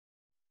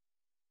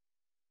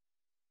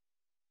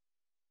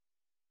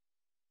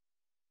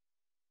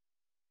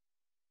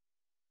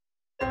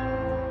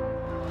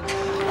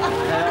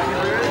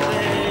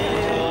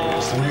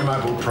It's a new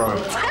MacBook Pro.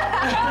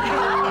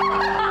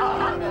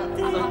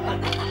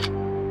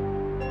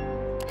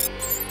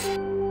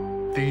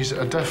 These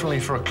are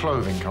definitely for a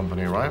clothing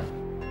company, right?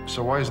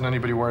 So why isn't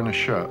anybody wearing a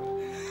shirt?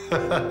 Who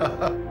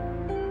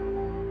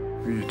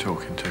are you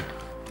talking to?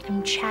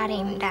 I'm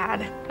chatting,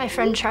 Dad. My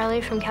friend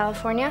Charlie from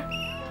California.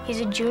 He's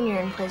a junior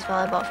and plays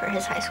volleyball for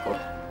his high school.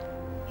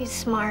 He's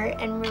smart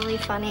and really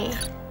funny.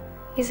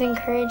 He's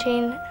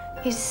encouraging,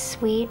 he's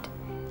sweet,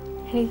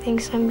 and he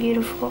thinks I'm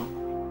beautiful.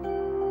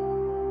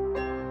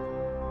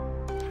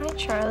 Hi,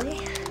 Charlie.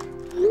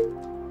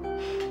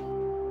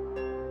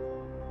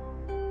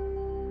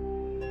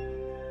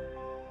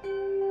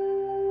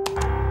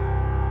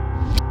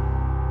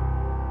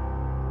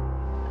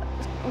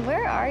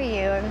 Where are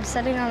you? I'm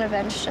sitting on a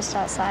bench just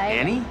outside.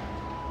 Annie?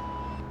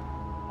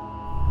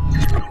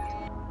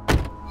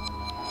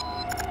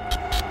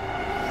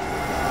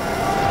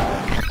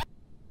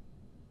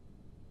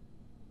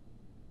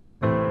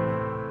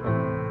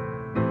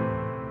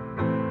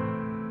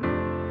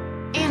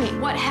 Annie,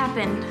 what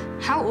happened?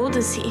 How old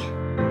is he?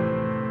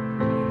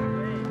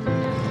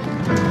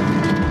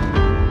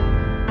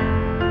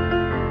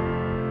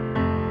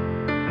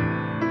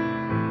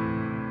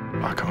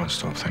 I can't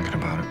stop thinking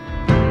about it.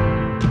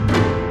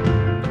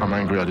 I'm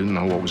angry I didn't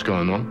know what was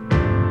going on.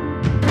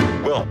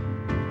 Will,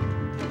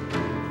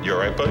 you all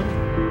right, buddy?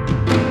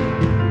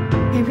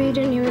 Maybe you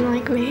didn't even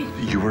like me.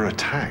 You were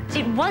attacked.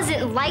 It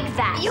wasn't like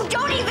that. You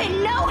don't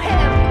even know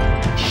him!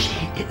 She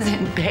is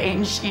in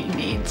pain. She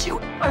needs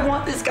you. I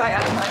want this guy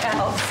out of my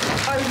house.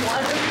 I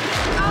want him.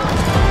 Oh.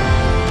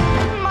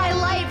 My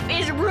life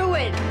is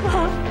ruined.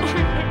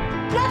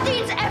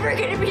 Nothing's ever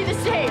gonna be the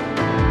same.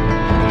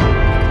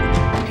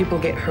 People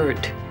get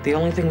hurt. The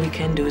only thing we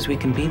can do is we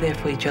can be there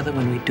for each other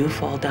when we do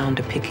fall down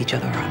to pick each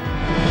other up.